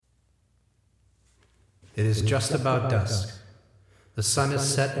It is just about dusk. The sun is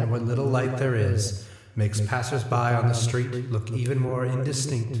set, and what little light there is makes passers-by on the street look even more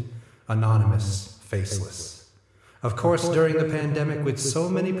indistinct, anonymous, faceless. Of course, during the pandemic, with so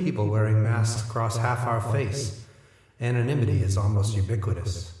many people wearing masks across half our face, anonymity is almost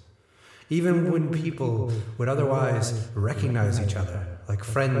ubiquitous. Even when people would otherwise recognize each other, like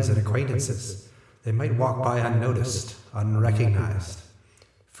friends and acquaintances, they might walk by unnoticed, unrecognized.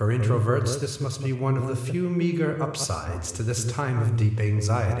 For introverts, this must be one of the few meager upsides to this time of deep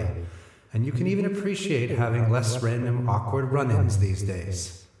anxiety, and you can even appreciate having less random, awkward run-ins these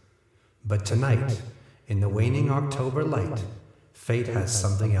days. But tonight, in the waning October light, fate has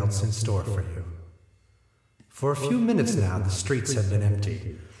something else in store for you. For a few minutes now, the streets have been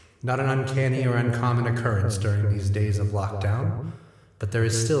empty. Not an uncanny or uncommon occurrence during these days of lockdown, but there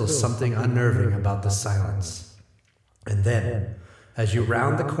is still something unnerving about the silence. And then, as you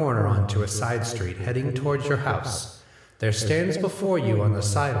round the corner onto a side street heading towards your house, there stands before you on the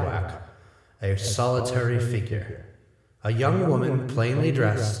sidewalk a solitary figure, a young woman plainly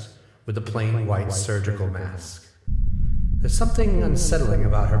dressed with a plain white surgical mask. There's something unsettling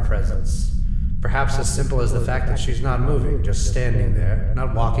about her presence, perhaps as simple as the fact that she's not moving, just standing there,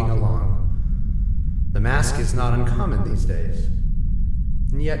 not walking along. The mask is not uncommon these days.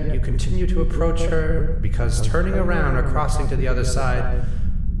 And yet you continue to approach her because turning around or crossing to the other side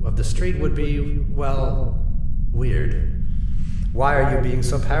of the street would be, well, weird. Why are you being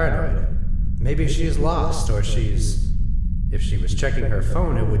so paranoid? Maybe she's lost, or if she was checking her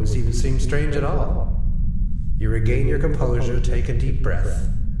phone, it wouldn't even seem strange at all. You regain your composure, take a deep breath,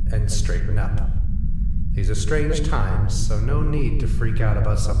 and straighten up. These are strange times, so no need to freak out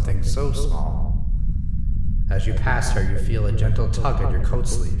about something so small. As you pass her, you feel a gentle tug at your coat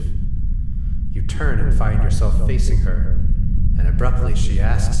sleeve. You turn and find yourself facing her, and abruptly she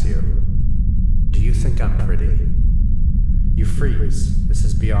asks you, "Do you think I'm pretty?" You freeze. This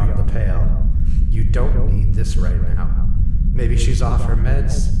is beyond the pale. You don't need this right now. Maybe she's off her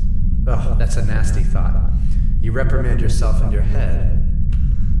meds? Ugh, that's a nasty thought. You reprimand yourself in your head.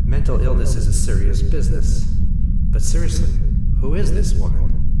 Mental illness is a serious business. But seriously, who is this woman?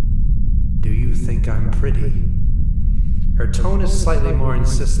 Do you think I'm pretty? Her tone is slightly more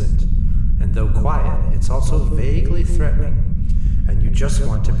insistent, and though quiet, it's also vaguely threatening, and you just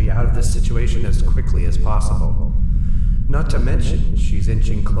want to be out of this situation as quickly as possible. Not to mention, she's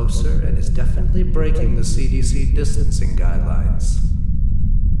inching closer and is definitely breaking the CDC distancing guidelines.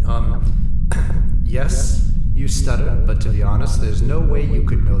 Yes, you stutter, but to be honest, there's no way you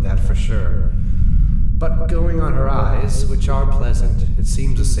could know that for sure. But going on her eyes, which are pleasant, it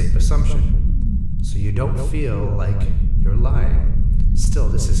seems a safe assumption. So you don't feel like you're lying. Still,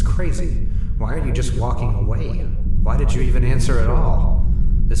 this is crazy. Why aren't you just walking away? Why did you even answer at all?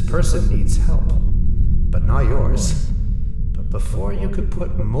 This person needs help, but not yours. But before you could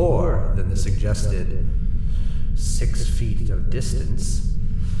put more than the suggested 6 feet of distance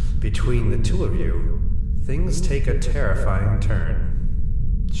between the two of you, things take a terrifying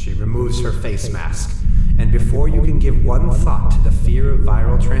turn. She removes her face mask, and before you can give one thought to the fear of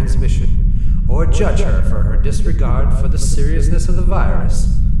viral transmission, or judge her for her disregard for the seriousness of the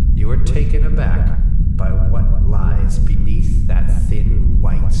virus, you are taken aback by what lies beneath that thin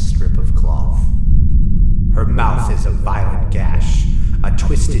white strip of cloth. Her mouth is a violent gash, a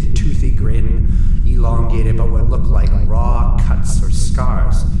twisted, toothy grin, elongated by what look like raw cuts or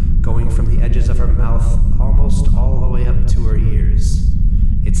scars, going from the edges of her mouth almost all the way up to her ears.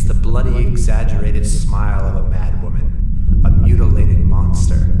 It's the bloody, exaggerated smile of a madwoman, a mutilated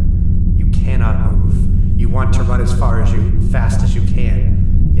monster. You cannot move. You want to run as fast as you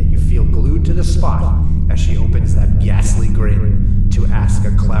can, yet you feel glued to the spot as she opens that ghastly grin to ask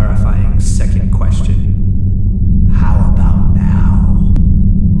a clarifying second question. How about now?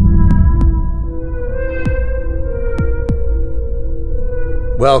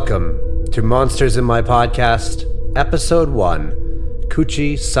 Welcome to Monsters in My Podcast, Episode 1,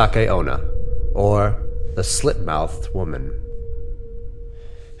 Kuchi Sake Onna, or The Slit-Mouthed Woman.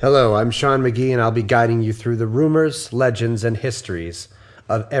 Hello, I'm Sean McGee, and I'll be guiding you through the rumors, legends, and histories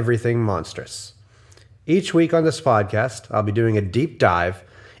of everything monstrous. Each week on this podcast, I'll be doing a deep dive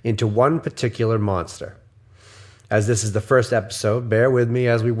into one particular monster. As this is the first episode, bear with me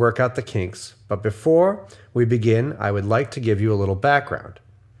as we work out the kinks, but before we begin, I would like to give you a little background.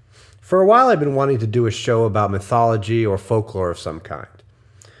 For a while, I've been wanting to do a show about mythology or folklore of some kind.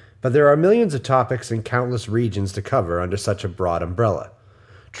 But there are millions of topics and countless regions to cover under such a broad umbrella.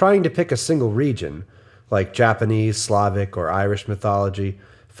 Trying to pick a single region, like Japanese, Slavic, or Irish mythology,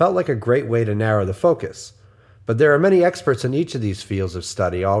 felt like a great way to narrow the focus. But there are many experts in each of these fields of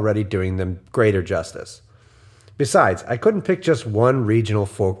study already doing them greater justice. Besides, I couldn't pick just one regional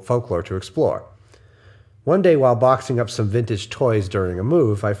folklore to explore. One day while boxing up some vintage toys during a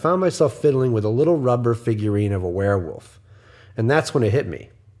move, I found myself fiddling with a little rubber figurine of a werewolf. And that's when it hit me.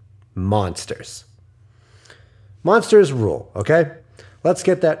 Monsters. Monsters rule, okay? Let's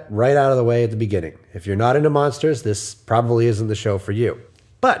get that right out of the way at the beginning. If you're not into monsters, this probably isn't the show for you.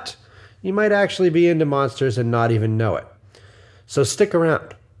 But you might actually be into monsters and not even know it. So stick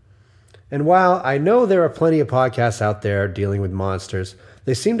around. And while I know there are plenty of podcasts out there dealing with monsters,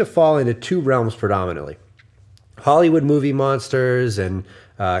 they seem to fall into two realms predominantly. Hollywood movie monsters and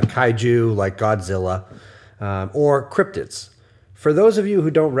kaiju like Godzilla, or cryptids. For those of you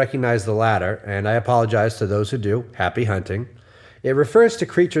who don't recognize the latter, and I apologize to those who do, happy hunting, it refers to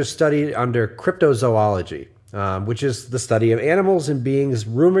creatures studied under cryptozoology, which is the study of animals and beings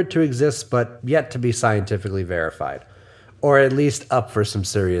rumored to exist but yet to be scientifically verified, or at least up for some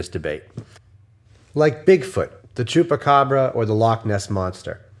serious debate. Like Bigfoot, the Chupacabra, or the Loch Ness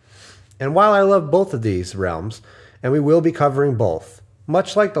Monster. And while I love both of these realms, and we will be covering both,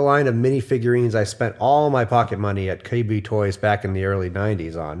 much like the line of mini figurines I spent all my pocket money at KB Toys back in the early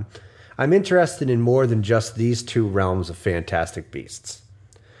 90s on, I'm interested in more than just these two realms of fantastic beasts.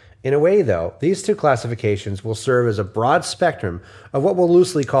 In a way, though, these two classifications will serve as a broad spectrum of what we'll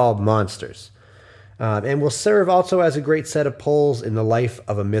loosely call monsters, and will serve also as a great set of poles in the life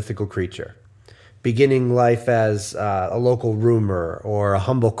of a mythical creature. Beginning life as a local rumor or a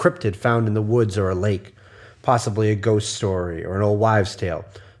humble cryptid found in the woods or a lake, possibly a ghost story or an old wives' tale,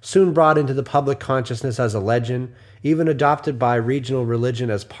 soon brought into the public consciousness as a legend, even adopted by regional religion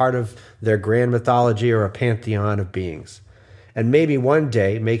as part of their grand mythology or a pantheon of beings, and maybe one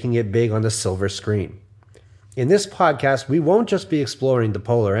day making it big on the silver screen. In this podcast, we won't just be exploring the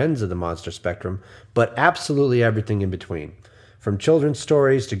polar ends of the monster spectrum, but absolutely everything in between. From children's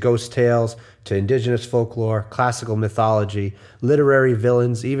stories to ghost tales to indigenous folklore, classical mythology, literary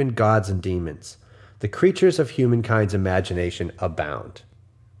villains, even gods and demons. The creatures of humankind's imagination abound.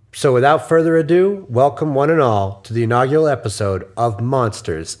 So without further ado, welcome one and all to the inaugural episode of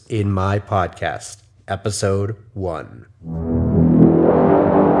Monsters in My Podcast, Episode 1.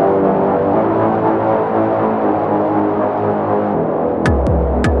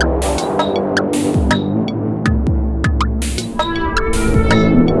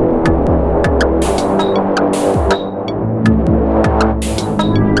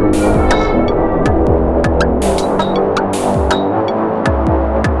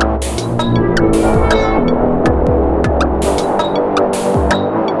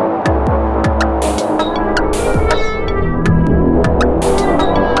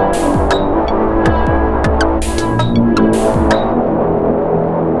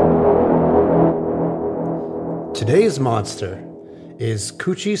 Today's monster is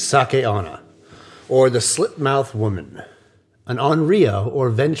Kuchisake Onna, or the Slit-Mouthed Woman, an onryo or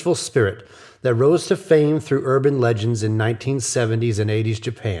vengeful spirit that rose to fame through urban legends in 1970s and 80s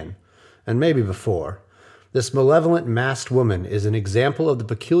Japan, and maybe before. This malevolent masked woman is an example of the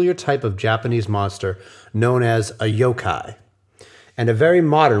peculiar type of Japanese monster known as a yokai, and a very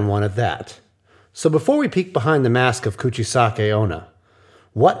modern one at that. So before we peek behind the mask of Kuchisake Onna,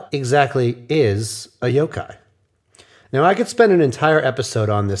 what exactly is a yokai? Now, I could spend an entire episode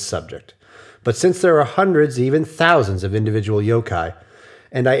on this subject, but since there are hundreds, even thousands of individual yokai,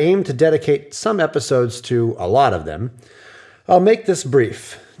 and I aim to dedicate some episodes to a lot of them, I'll make this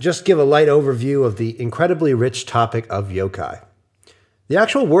brief, just give a light overview of the incredibly rich topic of yokai. The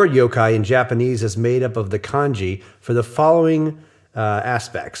actual word yokai in Japanese is made up of the kanji for the following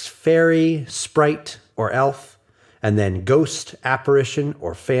aspects: fairy, sprite, or elf, and then ghost, apparition,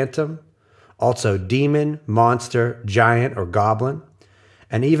 or phantom, also demon, monster, giant, or goblin,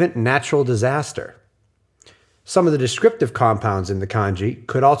 and even natural disaster. Some of the descriptive compounds in the kanji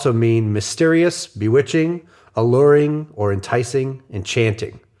could also mean mysterious, bewitching, alluring, or enticing,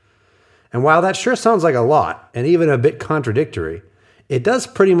 enchanting. And while that sure sounds like a lot, and even a bit contradictory, it does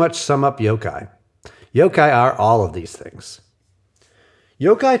pretty much sum up yokai. Yokai are all of these things.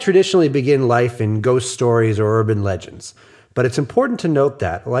 Yokai traditionally begin life in ghost stories or urban legends, but it's important to note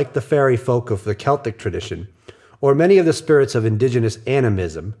that, like the fairy folk of the Celtic tradition, or many of the spirits of indigenous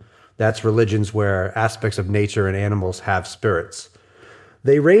animism, that's religions where aspects of nature and animals have spirits,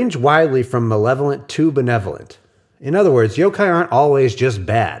 they range widely from malevolent to benevolent. In other words, yokai aren't always just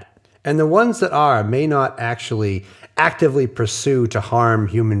bad, and the ones that are may not actually actively pursue to harm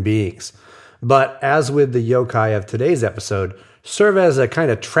human beings, but as with the yokai of today's episode, serve as a kind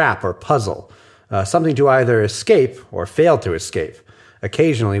of trap or puzzle, something to either escape or fail to escape,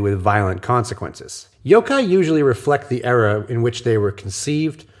 occasionally with violent consequences. Yokai usually reflect the era in which they were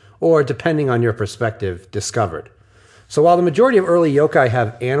conceived or, depending on your perspective, discovered. So while the majority of early yokai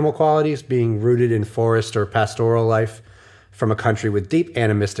have animal qualities, being rooted in forest or pastoral life from a country with deep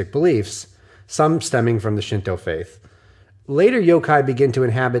animistic beliefs, some stemming from the Shinto faith, later yokai begin to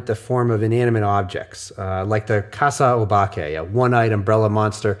inhabit the form of inanimate objects, like the Kasa Obake, a one-eyed umbrella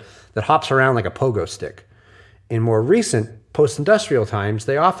monster that hops around like a pogo stick. In more recent post-industrial times,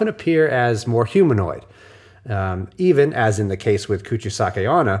 they often appear as more humanoid, even, as in the case with Kuchisake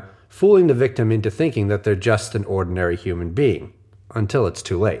Onna, fooling the victim into thinking that they're just an ordinary human being, until it's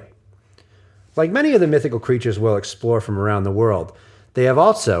too late. Like many of the mythical creatures we'll explore from around the world, they have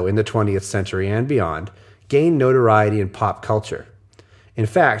also, in the 20th century and beyond, gained notoriety in pop culture. In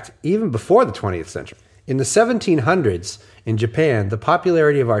fact, even before the 20th century. In the 1700s, in Japan, the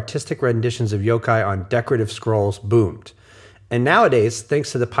popularity of artistic renditions of yokai on decorative scrolls boomed. And nowadays,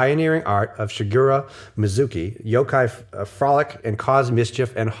 thanks to the pioneering art of Shigeru Mizuki, yokai frolic and cause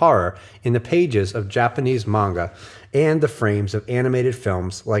mischief and horror in the pages of Japanese manga and the frames of animated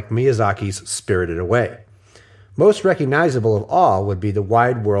films like Miyazaki's Spirited Away. Most recognizable of all would be the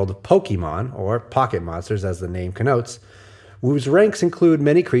wide world of Pokemon, or pocket monsters as the name connotes, whose ranks include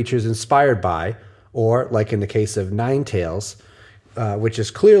many creatures inspired by, or, like in the case of Ninetales, which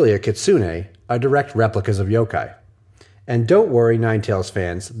is clearly a kitsune, are direct replicas of yokai. And don't worry, Ninetales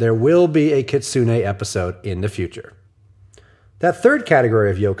fans, there will be a kitsune episode in the future. That third category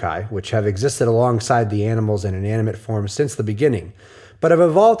of yokai, which have existed alongside the animals in inanimate form since the beginning, but have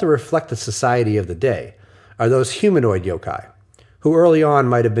evolved to reflect the society of the day, are those humanoid yokai, who early on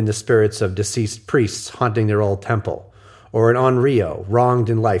might have been the spirits of deceased priests haunting their old temple, or an onryo wronged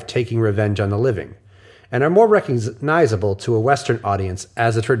in life taking revenge on the living, and are more recognizable to a Western audience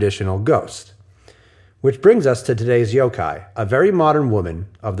as a traditional ghost. Which brings us to today's yokai, a very modern woman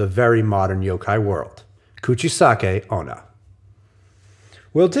of the very modern yokai world, Kuchisake Onna.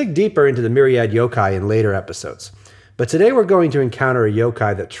 We'll dig deeper into the myriad yokai in later episodes, but today we're going to encounter a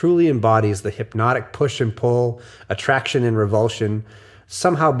yokai that truly embodies the hypnotic push and pull, attraction and revulsion,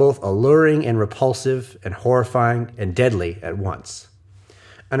 somehow both alluring and repulsive and horrifying and deadly at once.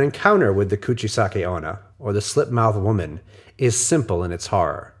 An encounter with the Kuchisake Onna, or the slip-mouthed woman, is simple in its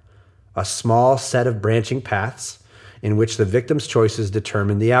horror. A small set of branching paths in which the victim's choices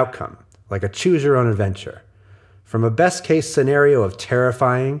determine the outcome, like a choose-your-own-adventure. From a best-case scenario of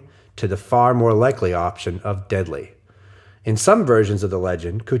terrifying to the far more likely option of deadly. In some versions of the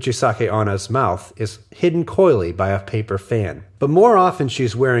legend, Kuchisake Onna's mouth is hidden coyly by a paper fan, but more often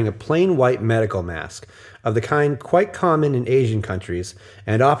she's wearing a plain white medical mask, of the kind quite common in Asian countries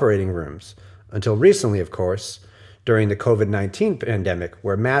and operating rooms, until recently, of course, during the COVID-19 pandemic,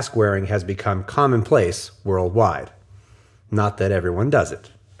 where mask wearing has become commonplace worldwide. Not that everyone does it.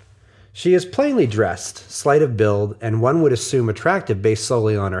 She is plainly dressed, slight of build, and one would assume attractive based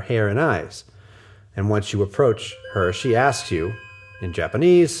solely on her hair and eyes. And once you approach her, she asks you, in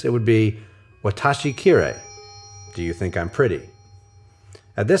Japanese, it would be, "Watashi kirei?" Do you think I'm pretty?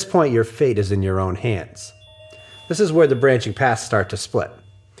 At this point, your fate is in your own hands. This is where the branching paths start to split.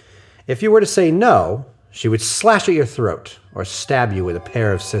 If you were to say no, she would slash at your throat or stab you with a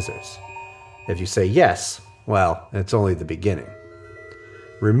pair of scissors. If you say yes, well, it's only the beginning.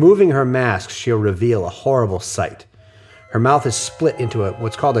 Removing her mask, she'll reveal a horrible sight. Her mouth is split into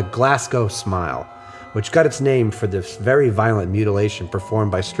what's called a Glasgow smile, which got its name for this very violent mutilation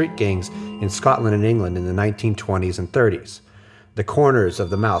performed by street gangs in Scotland and England in the 1920s and 30s. The corners of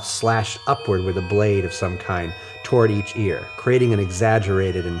the mouth slashed upward with a blade of some kind toward each ear, creating an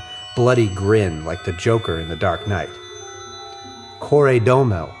exaggerated and bloody grin like the Joker in The Dark Knight. "Kore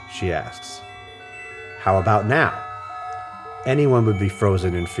domo?" she asks. How about now? Anyone would be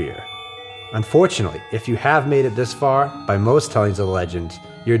frozen in fear. Unfortunately, if you have made it this far, by most tellings of the legend,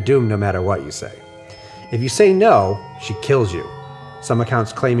 you're doomed no matter what you say. If you say no, she kills you, some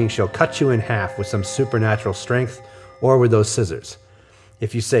accounts claiming she'll cut you in half with some supernatural strength or with those scissors.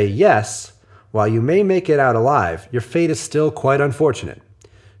 If you say yes, while you may make it out alive, your fate is still quite unfortunate.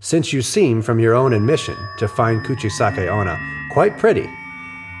 Since you seem, from your own admission, to find Kuchisake Onna quite pretty,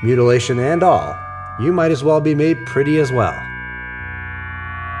 mutilation and all, you might as well be made pretty as well.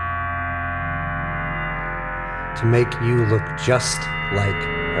 To make you look just like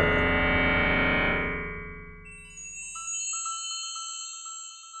her.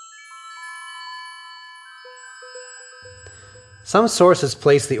 Some sources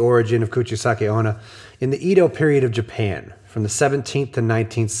place the origin of Kuchisake Onna in the Edo period of Japan, from the 17th to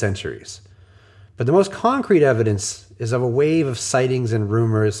 19th centuries. But the most concrete evidence is of a wave of sightings and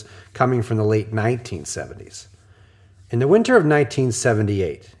rumors coming from the late 1970s. In the winter of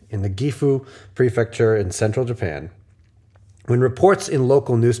 1978, in the Gifu prefecture in central Japan, when reports in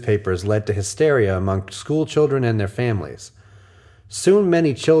local newspapers led to hysteria among school children and their families. Soon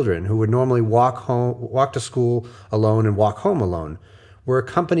many children who would normally walk to school alone and walk home alone were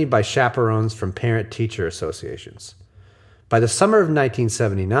accompanied by chaperones from parent-teacher associations. By the summer of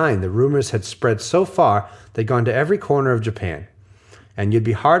 1979, the rumors had spread so far they'd gone to every corner of Japan, and you'd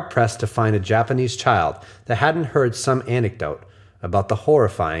be hard-pressed to find a Japanese child that hadn't heard some anecdote about the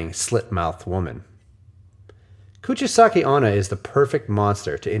horrifying slit-mouthed woman. Kuchisake Onna is the perfect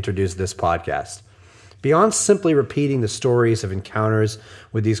monster to introduce this podcast. Beyond simply repeating the stories of encounters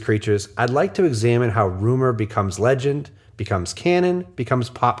with these creatures, I'd like to examine how rumor becomes legend, becomes canon, becomes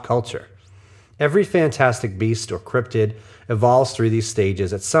pop culture. Every fantastic beast or cryptid evolves through these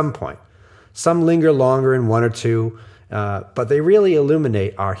stages at some point. Some linger longer in one or two, but they really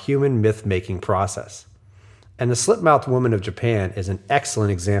illuminate our human myth-making process. And the slit-mouthed woman of Japan is an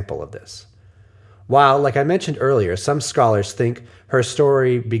excellent example of this. While, like I mentioned earlier, some scholars think her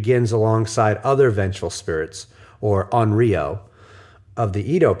story begins alongside other vengeful spirits, or onryo, of the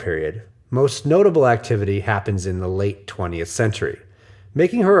Edo period, most notable activity happens in the late 20th century,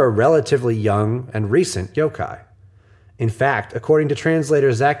 making her a relatively young and recent yokai. In fact, according to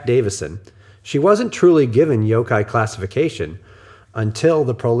translator Zach Davison, she wasn't truly given yokai classification until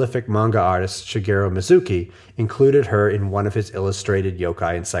the prolific manga artist Shigeru Mizuki included her in one of his illustrated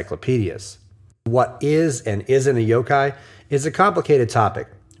yokai encyclopedias. What is and isn't a yokai is a complicated topic,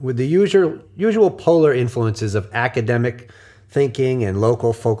 with the usual polar influences of academic thinking and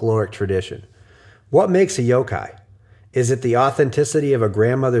local folkloric tradition. What makes a yokai? Is it the authenticity of a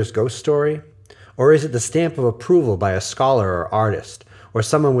grandmother's ghost story? Or is it the stamp of approval by a scholar or artist, or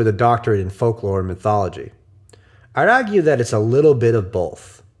someone with a doctorate in folklore and mythology? I'd argue that it's a little bit of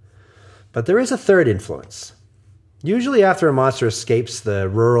both. But there is a third influence. Usually after a monster escapes the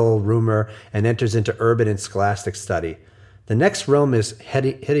rural rumor and enters into urban and scholastic study, the next realm is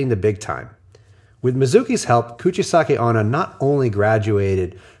hitting the big time. With Mizuki's help, Kuchisake Onna not only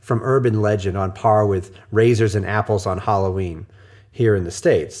graduated from urban legend on par with razors and apples on Halloween here in the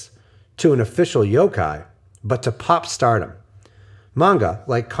States, to an official yokai, but to pop stardom. Manga,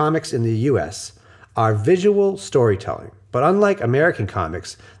 like comics in the US, are visual storytelling, but unlike American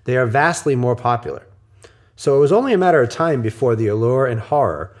comics, they are vastly more popular. So it was only a matter of time before the allure and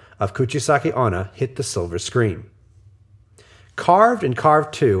horror of Kuchisake Onna hit the silver screen. Carved and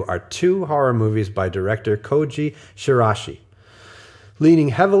Carved 2 are two horror movies by director Koji Shiraishi, leaning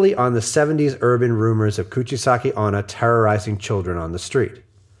heavily on the 70s urban rumors of Kuchisake Onna terrorizing children on the street.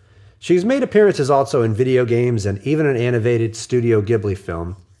 She's made appearances also in video games and even an animated Studio Ghibli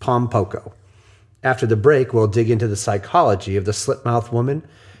film, Pom Poko. After the break, we'll dig into the psychology of the slit-mouthed woman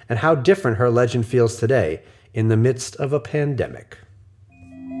and how different her legend feels today in the midst of a pandemic.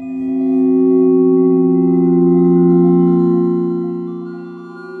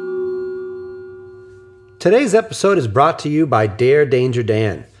 Today's episode is brought to you by Dare Danger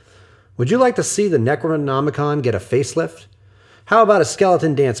Dan. Would you like to see the Necronomicon get a facelift? How about a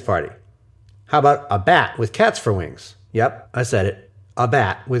skeleton dance party? How about a bat with cats for wings? Yep, I said it. A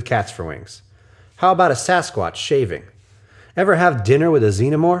bat with cats for wings. How about a Sasquatch shaving? Ever have dinner with a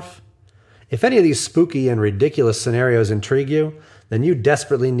xenomorph? If any of these spooky and ridiculous scenarios intrigue you, then you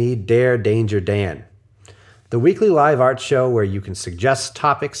desperately need Dare Danger Dan, the weekly live art show where you can suggest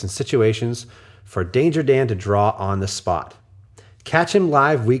topics and situations for Danger Dan to draw on the spot. Catch him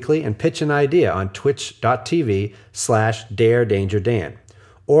live weekly and pitch an idea on twitch.tv/DareDangerDan,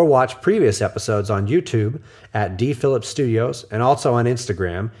 or watch previous episodes on YouTube at D Phillips Studios and also on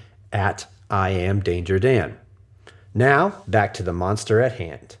Instagram at I Am Danger Dan. Now, back to the monster at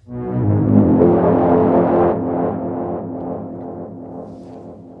hand.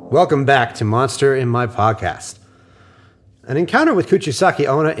 Welcome back to Monster in My Podcast. An encounter with Kuchisake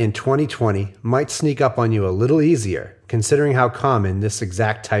Onna in 2020 might sneak up on you a little easier, considering how common this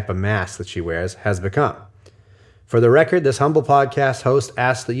exact type of mask that she wears has become. For the record, this humble podcast host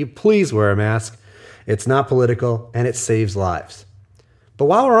asks that you please wear a mask. It's not political, and it saves lives. But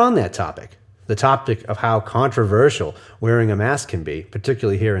while we're on that topic, the topic of how controversial wearing a mask can be,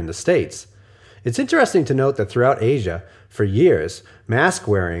 particularly here in the States, it's interesting to note that throughout Asia, for years, mask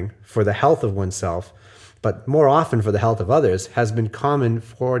wearing for the health of oneself, but more often for the health of others, has been common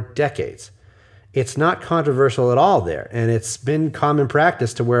for decades. It's not controversial at all there, and it's been common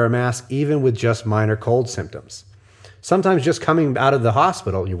practice to wear a mask even with just minor cold symptoms. Sometimes just coming out of the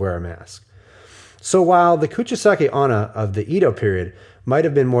hospital, you wear a mask. So while the Kuchisake Onna of the Edo period might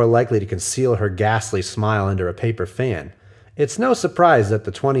have been more likely to conceal her ghastly smile under a paper fan, it's no surprise that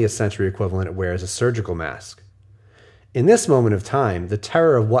the 20th century equivalent wears a surgical mask. In this moment of time, the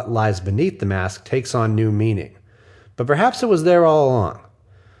terror of what lies beneath the mask takes on new meaning. But perhaps it was there all along.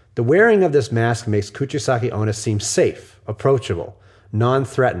 The wearing of this mask makes Kuchisake Onna seem safe, approachable,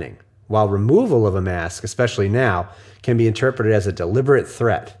 non-threatening, while removal of a mask, especially now, can be interpreted as a deliberate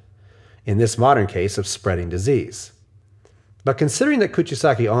threat, in this modern case of spreading disease. But considering that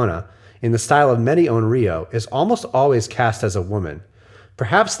Kuchisake Onna, in the style of many onryo, is almost always cast as a woman,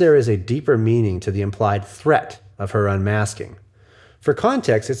 perhaps there is a deeper meaning to the implied threat of her unmasking. For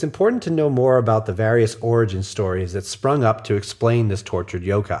context, it's important to know more about the various origin stories that sprung up to explain this tortured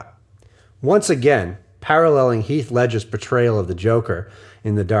yokai. Once again, paralleling Heath Ledger's portrayal of the Joker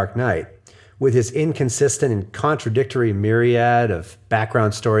in The Dark Knight, with his inconsistent and contradictory myriad of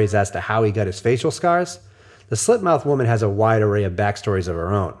background stories as to how he got his facial scars, the Slit-Mouthed Woman has a wide array of backstories of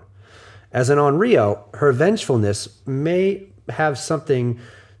her own. As an onryo, her vengefulness may have something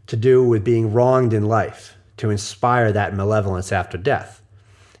to do with being wronged in life, to inspire that malevolence after death.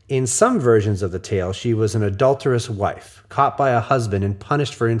 In some versions of the tale, she was an adulterous wife, caught by a husband and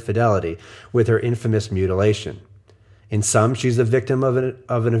punished for infidelity with her infamous mutilation. In some, she's the victim of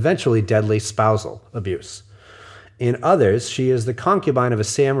an eventually deadly spousal abuse. In others, she is the concubine of a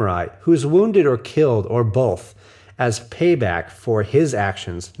samurai who is wounded or killed or both as payback for his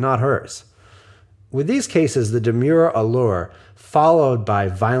actions, not hers. With these cases, the demure allure, followed by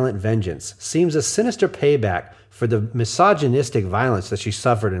violent vengeance, seems a sinister payback for the misogynistic violence that she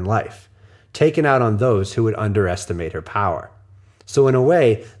suffered in life, taken out on those who would underestimate her power. So in a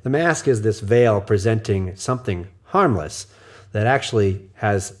way, the mask is this veil presenting something harmless that actually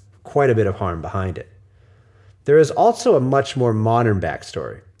has quite a bit of harm behind it. There is also a much more modern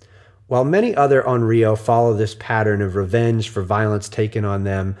backstory. While many other onryo follow this pattern of revenge for violence taken on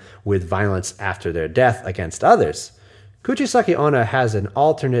them with violence after their death against others, Kuchisake Onna has an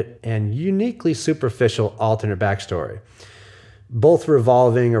alternate and uniquely superficial alternate backstory, both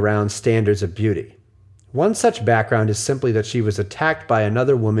revolving around standards of beauty. One such background is simply that she was attacked by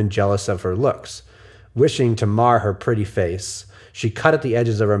another woman jealous of her looks. Wishing to mar her pretty face, she cut at the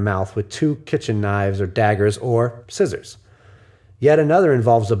edges of her mouth with 2 kitchen knives or daggers or scissors. Yet another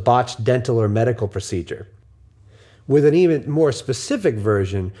involves a botched dental or medical procedure, with an even more specific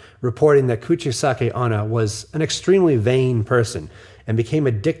version reporting that Kuchisake Onna was an extremely vain person and became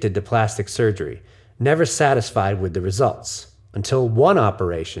addicted to plastic surgery, never satisfied with the results, until one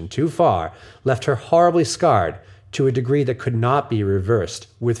operation, too far, left her horribly scarred to a degree that could not be reversed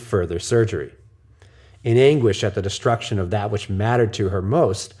with further surgery. In anguish at the destruction of that which mattered to her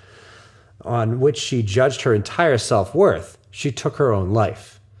most, on which she judged her entire self-worth, she took her own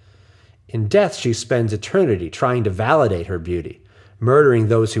life. In death, she spends eternity trying to validate her beauty, murdering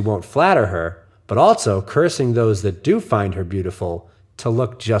those who won't flatter her, but also cursing those that do find her beautiful to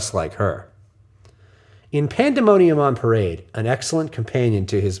look just like her. In Pandemonium on Parade, an excellent companion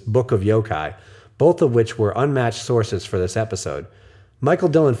to his Book of Yokai, both of which were unmatched sources for this episode, Michael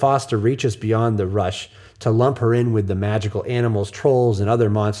Dillon Foster reaches beyond the rush to lump her in with the magical animals, trolls, and other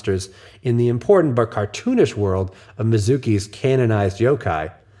monsters in the important but cartoonish world of Mizuki's canonized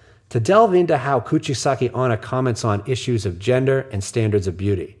yokai, to delve into how Kuchisake Onna comments on issues of gender and standards of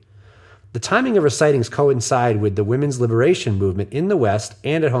beauty. The timing of her sightings coincide with the women's liberation movement in the West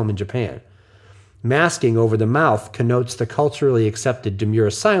and at home in Japan. Masking over the mouth connotes the culturally accepted demure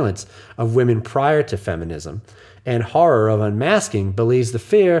silence of women prior to feminism, and horror of unmasking believes the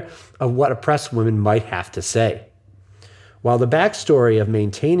fear of what oppressed women might have to say. While the backstory of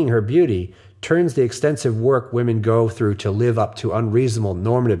maintaining her beauty turns the extensive work women go through to live up to unreasonable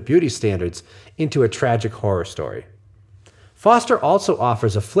normative beauty standards into a tragic horror story. Foster also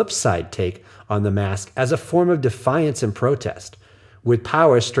offers a flip side take on the mask as a form of defiance and protest, with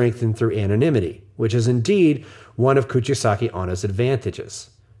power strengthened through anonymity, which is indeed one of Kuchisake Onna's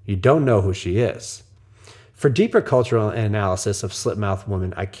advantages. You don't know who she is. For deeper cultural analysis of Slit-Mouthed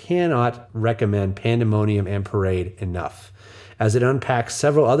Woman, I cannot recommend Pandemonium and Parade enough, as it unpacks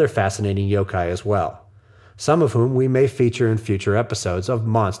several other fascinating yokai as well, some of whom we may feature in future episodes of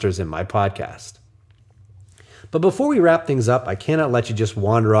Monsters in My Podcast. But before we wrap things up, I cannot let you just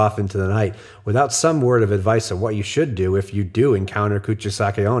wander off into the night without some word of advice on what you should do if you do encounter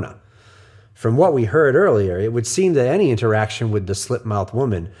Kuchisake Onna. From what we heard earlier, it would seem that any interaction with the Slit-Mouthed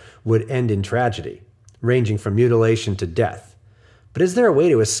Woman would end in tragedy, ranging from mutilation to death. But is there a way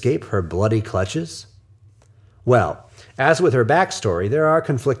to escape her bloody clutches? Well, as with her backstory, there are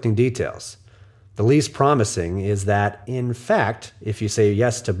conflicting details. The least promising is that, in fact, if you say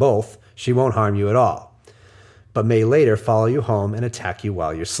yes to both, she won't harm you at all, but may later follow you home and attack you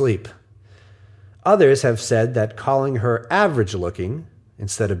while you sleep. Others have said that calling her average-looking,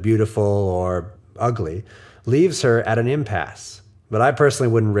 instead of beautiful or ugly, leaves her at an impasse, but I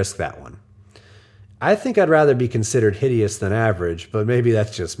personally wouldn't risk that one. I think I'd rather be considered hideous than average, but maybe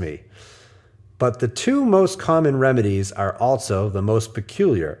that's just me. But the two most common remedies are also the most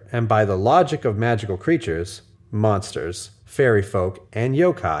peculiar, and by the logic of magical creatures, monsters, fairy folk, and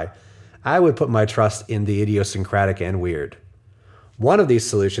yokai, I would put my trust in the idiosyncratic and weird. One of these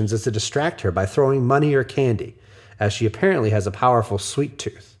solutions is to distract her by throwing money or candy, as she apparently has a powerful sweet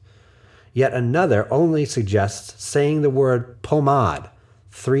tooth. Yet another only suggests saying the word pomade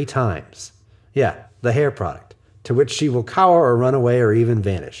 3 times. Yeah, the hair product, to which she will cower or run away or even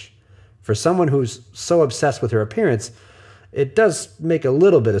vanish. For someone who's so obsessed with her appearance, it does make a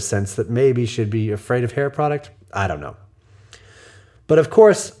little bit of sense that maybe she'd be afraid of hair product. I don't know. But of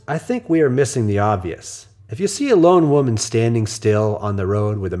course, I think we are missing the obvious. If you see a lone woman standing still on the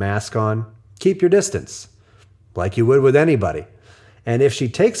road with a mask on, keep your distance, like you would with anybody. And if she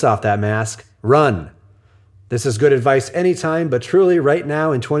takes off that mask, run. This is good advice anytime, but truly right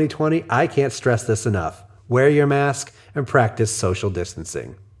now in 2020, I can't stress this enough. Wear your mask and practice social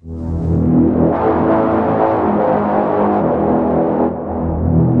distancing.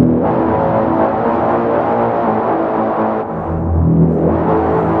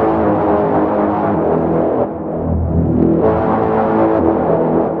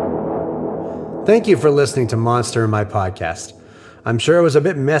 Thank you for listening to Monster in My Podcast. I'm sure it was a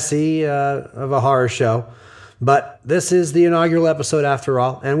bit messy of a horror show, but this is the inaugural episode after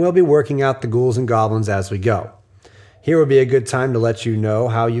all, and we'll be working out the ghouls and goblins as we go. Here would be a good time to let you know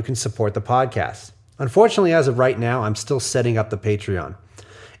how you can support the podcast. Unfortunately, as of right now, I'm still setting up the Patreon.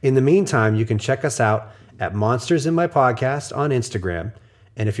 In the meantime, you can check us out at Monsters in My Podcast on Instagram,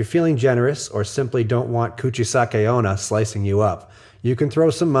 and if you're feeling generous or simply don't want Kuchisake Onna slicing you up, you can throw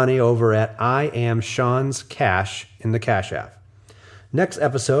some money over at I Am Sean's Cash in the Cash App. Next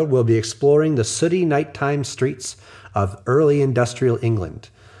episode, we'll be exploring the sooty nighttime streets of early industrial England,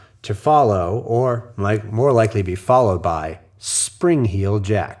 to follow, or more likely be followed by, Spring-Heel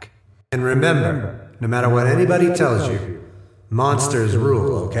Jack. And remember, no matter what anybody tells you, monsters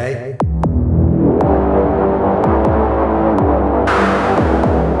rule, okay?